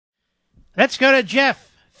Let's go to Jeff.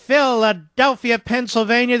 Philadelphia,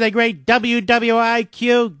 Pennsylvania, the great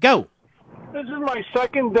WWIQ. Go. This is my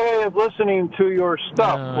second day of listening to your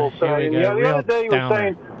stuff, we'll say. And the other day you were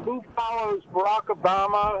saying, who follows Barack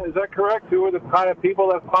Obama? Is that correct? Who are the kind of people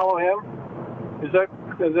that follow him? Is that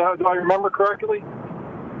do I remember correctly?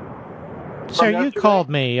 Sir, you called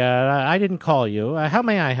me. I didn't call you. How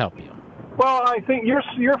may I help you? Well, I think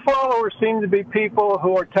your followers seem to be people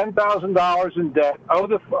who are $10,000 in debt, owe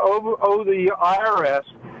the IRS,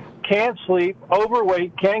 can't sleep,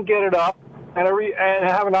 overweight, can't get it up, and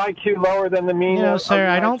have an IQ lower than the mean. You know, sir,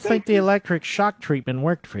 I don't think the electric shock treatment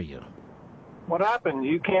worked for you. What happened?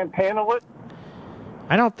 You can't handle it?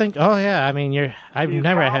 I don't think. Oh yeah, I mean, I've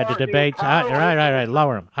never had to debate. Right.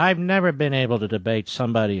 Lower him. I've never been able to debate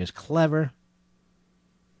somebody as clever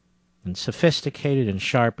and sophisticated and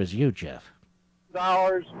sharp as you, Jeff.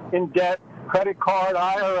 Dollars in debt, credit card,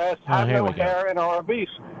 IRS, have no hair, and are obese,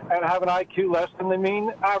 and have an IQ less than the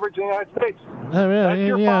mean average in the United States. Oh,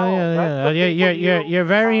 really? Yeah. You're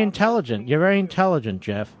very intelligent. You're very intelligent,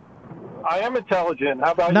 Jeff. I am intelligent.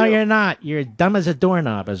 How about you? No, you're not. You're dumb as a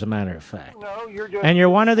doorknob, as a matter of fact. No, you're just... And you're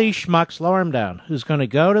one of these schmucks, lower him down, who's going to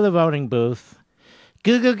go to the voting booth.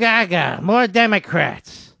 Goo goo gaga. More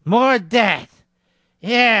Democrats. More debt.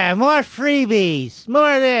 Yeah, more freebies.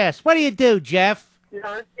 More of this. What do you do, Jeff?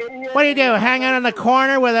 What do you do? Hang out in the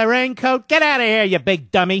corner with a raincoat? Get out of here, you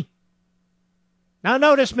big dummy. Now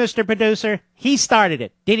notice, Mr. Producer, he started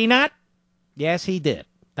it. Did he not? Yes, he did.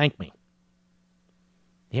 Thank me.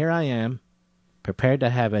 Here I am, prepared to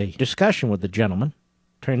have a discussion with the gentleman.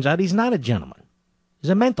 Turns out he's not a gentleman. He's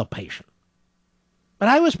a mental patient. But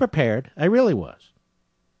I was prepared. I really was.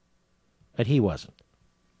 But he wasn't.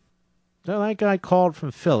 So that guy called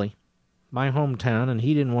from Philly, my hometown, and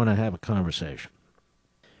he didn't want to have a conversation.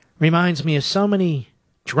 Reminds me of so many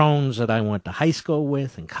drones that I went to high school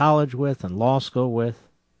with, and college with, and law school with.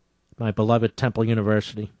 My beloved Temple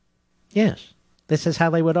University. Yes, this is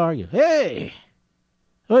how they would argue. Hey,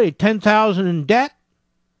 10,000 in debt?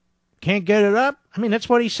 Can't get it up? I mean, that's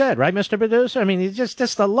what he said, right, Mr. Producer? I mean, he's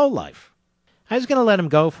just a lowlife. I was going to let him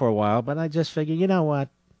go for a while, but I just figured, you know what?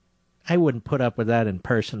 I wouldn't put up with that in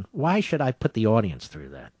person. Why should I put the audience through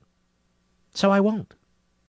that? So I won't.